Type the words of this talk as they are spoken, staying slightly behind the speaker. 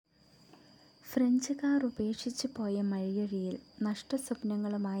ഫ്രഞ്ചുകാർ ഉപേക്ഷിച്ചു പോയ മയ്യഴിയിൽ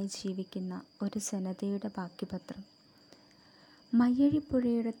നഷ്ടസ്വപ്നങ്ങളുമായി ജീവിക്കുന്ന ഒരു ജനതയുടെ ബാക്കിപത്രം.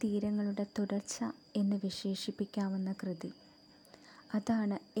 മയ്യഴിപ്പുഴയുടെ തീരങ്ങളുടെ തുടർച്ച എന്ന് വിശേഷിപ്പിക്കാവുന്ന കൃതി.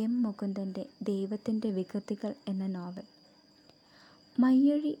 അതാണ് എം. മുകുന്ദൻ്റെ ദൈവത്തിൻ്റെ വികൃതികൾ എന്ന നോവൽ.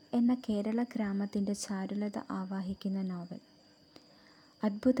 മയ്യഴി എന്ന കേരള ഗ്രാമത്തിൻ്റെ ചാരുലത ആവാഹിക്കുന്ന നോവൽ.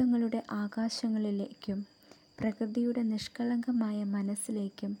 അത്ഭുതങ്ങളുടെ ആകാശങ്ങളിലേക്കും പ്രകൃതിയുടെ നിഷ്കളങ്കമായ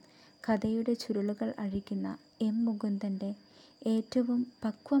മനസ്സിലേക്കും കഥയുടെ ചുരുളുകൾ അഴിക്കുന്ന എം. മുകുന്ദൻ്റെ ഏറ്റവും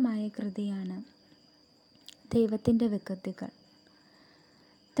പക്വമായ കൃതിയാണ് ദൈവത്തിൻ്റെ വികൃതികൾ.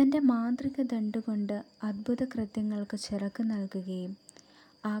 തൻ്റെ മാന്ത്രിക ദണ്ടുകൊണ്ട് അത്ഭുത കൃത്യങ്ങൾക്ക് ചിറക് നൽകുകയും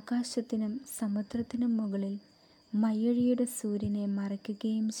ആകാശത്തിനും സമുദ്രത്തിനും മുകളിൽ മയ്യഴിയുടെ സൂര്യനെ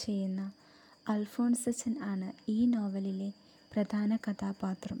മറയ്ക്കുകയും ചെയ്യുന്ന അൽഫോൺസച്ചൻ ആണ് ഈ നോവലിലെ പ്രധാന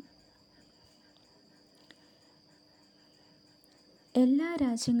കഥാപാത്രം. എല്ലാ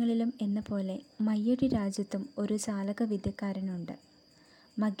രാജ്യങ്ങളിലും എന്ന പോലെ മയ്യഴി രാജ്യത്തും ഒരു ചാലകവിദ്യക്കാരനുണ്ട്.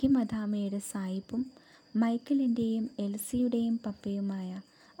 മഗി മദാമയുടെ സായിപ്പും മൈക്കിളിൻ്റെയും എൽസിയുടെയും പപ്പയുമായ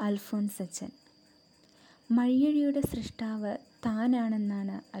അൽഫോൺസച്ചൻ. മയ്യഴിയുടെ സൃഷ്ടാവ്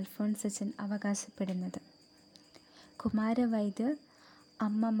താനാണെന്നാണ് അൽഫോൺസച്ചൻ അവകാശപ്പെടുന്നത്. കുമാരവൈദ്യർ,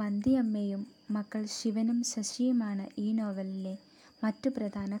 അമ്മ മന്തിയമ്മയും മക്കൾ ശിവനും ശശിയുമാണ് ഈ നോവലിലെ മറ്റു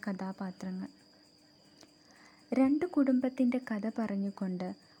പ്രധാന കഥാപാത്രങ്ങൾ. രണ്ടു കുടുംബത്തിൻ്റെ കഥ പറഞ്ഞുകൊണ്ട്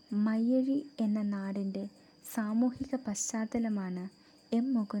മയ്യഴി എന്ന നാടിൻ്റെ സാമൂഹിക പശ്ചാത്തലമാണ് എം.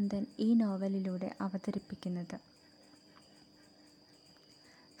 മുകുന്ദൻ ഈ നോവലിലൂടെ അവതരിപ്പിക്കുന്നത്.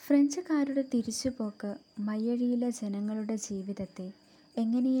 ഫ്രഞ്ചുകാരുടെ തിരിച്ചുപോക്ക് മയ്യഴിയിലെ ജനങ്ങളുടെ ജീവിതത്തെ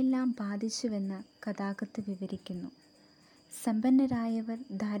എങ്ങനെയെല്ലാം ബാധിച്ചുവെന്ന് കഥാകൃത്ത് വിവരിക്കുന്നു. സമ്പന്നരായവർ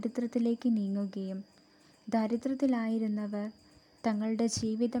ദാരിദ്ര്യത്തിലേക്ക് നീങ്ങുകയും ദാരിദ്ര്യത്തിലായിരുന്നവർ തങ്ങളുടെ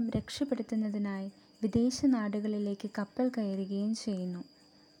ജീവിതം രക്ഷപ്പെടുത്തുന്നതിനായി വിദേശ നാടുകളിലേക്ക് കപ്പൽ കയറുകയും ചെയ്യുന്നു.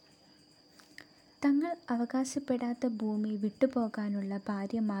 തങ്ങൾ അവകാശപ്പെടാത്ത ഭൂമി വിട്ടുപോകാനുള്ള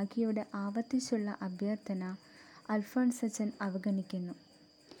ഭാര്യ മാഗിയുടെ ആവർത്തിച്ചുള്ള അഭ്യർത്ഥന അൽഫോൺസച്ചൻ അവഗണിക്കുന്നു.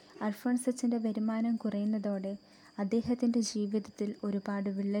 അൽഫോൺസച്ചൻ്റെ വരുമാനം കുറയുന്നതോടെ അദ്ദേഹത്തിൻ്റെ ജീവിതത്തിൽ ഒരുപാട്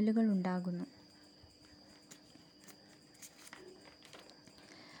വിള്ളലുകൾ ഉണ്ടാകുന്നു.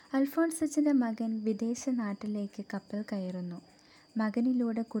 അൽഫോൺസച്ചൻ്റെ മകൻ വിദേശ നാട്ടിലേക്ക് കപ്പൽ കയറുന്നു.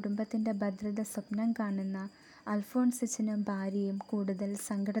 മകനിലൂടെ കുടുംബത്തിൻ്റെ ഭദ്രത സ്വപ്നം കാണുന്ന അൽഫോൺസച്ചനും ഭാര്യയും കൂടുതൽ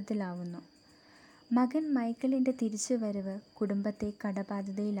സങ്കടത്തിലാവുന്നു. മകൻ മൈക്കിളിൻ്റെ തിരിച്ചുവരവ് കുടുംബത്തെ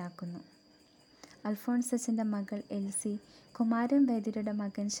കടബാധ്യതയിലാക്കുന്നു. അൽഫോൺസച്ചൻ്റെ മകൾ എൽസി കുമാരൻ വൈദ്യരുടെ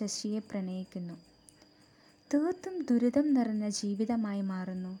മകൻ ശശിയെ പ്രണയിക്കുന്നു. തീർത്തും ദുരിതം നിറഞ്ഞ ജീവിതമായി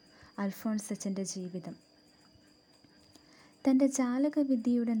മാറുന്നു അൽഫോൺസച്ചൻ്റെ ജീവിതം. തൻ്റെ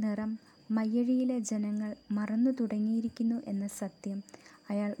ജാലകവിദ്യയുടെ നിറം മയ്യഴിയിലെ ജനങ്ങൾ മറന്നു തുടങ്ങിയിരിക്കുന്നു എന്ന സത്യം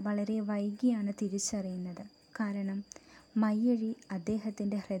അയാൾ വളരെ വൈകിയാണ് തിരിച്ചറിയുന്നത്. കാരണം മയ്യഴി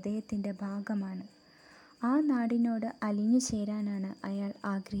അദ്ദേഹത്തിൻ്റെ ഹൃദയത്തിൻ്റെ ഭാഗമാണ്. ആ നാടിനോട് അലിഞ്ഞു ചേരാനാണ് അയാൾ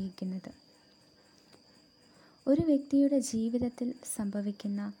ആഗ്രഹിക്കുന്നത്. ഒരു വ്യക്തിയുടെ ജീവിതത്തിൽ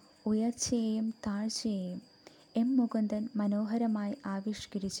സംഭവിക്കുന്ന ഉയർച്ചയെയും താഴ്ചയെയും എം. മുകുന്ദൻ മനോഹരമായി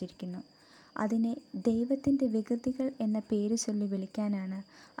ആവിഷ്കരിച്ചിരിക്കുന്നു. അതിനെ ദൈവത്തിൻ്റെ വികൃതികൾ എന്ന പേര് ചൊല്ലി വിളിക്കാനാണ്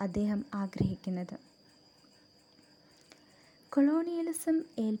അദ്ദേഹം ആഗ്രഹിക്കുന്നത്. കൊളോണിയലിസം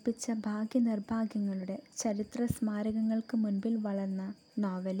ഏൽപ്പിച്ച ഭാഗ്യനിർഭാഗ്യങ്ങളുടെ ചരിത്ര സ്മാരകങ്ങൾക്ക് മുൻപിൽ വളർന്ന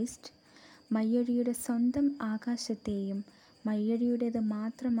നോവലിസ്റ്റ് മയ്യഴിയുടെ സ്വന്തം ആകാശത്തെയും മയ്യഴിയുടേത്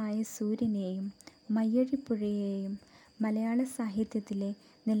മാത്രമായ സൂര്യനെയും മയ്യഴിപ്പുഴയെയും മലയാള സാഹിത്യത്തിലെ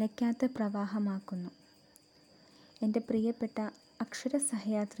നിലയ്ക്കാത്ത പ്രവാഹമാക്കുന്നു. എൻ്റെ പ്രിയപ്പെട്ട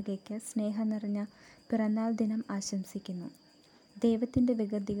അക്ഷരസഹയാത്രികയ്ക്ക് സ്നേഹം നിറഞ്ഞ പിറന്നാൾ ദിനം ആശംസിക്കുന്നു. ദൈവത്തിൻ്റെ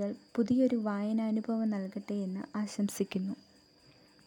വികൃതികൾ പുതിയൊരു വായനാനുഭവം നൽകട്ടെ എന്ന് ആശംസിക്കുന്നു.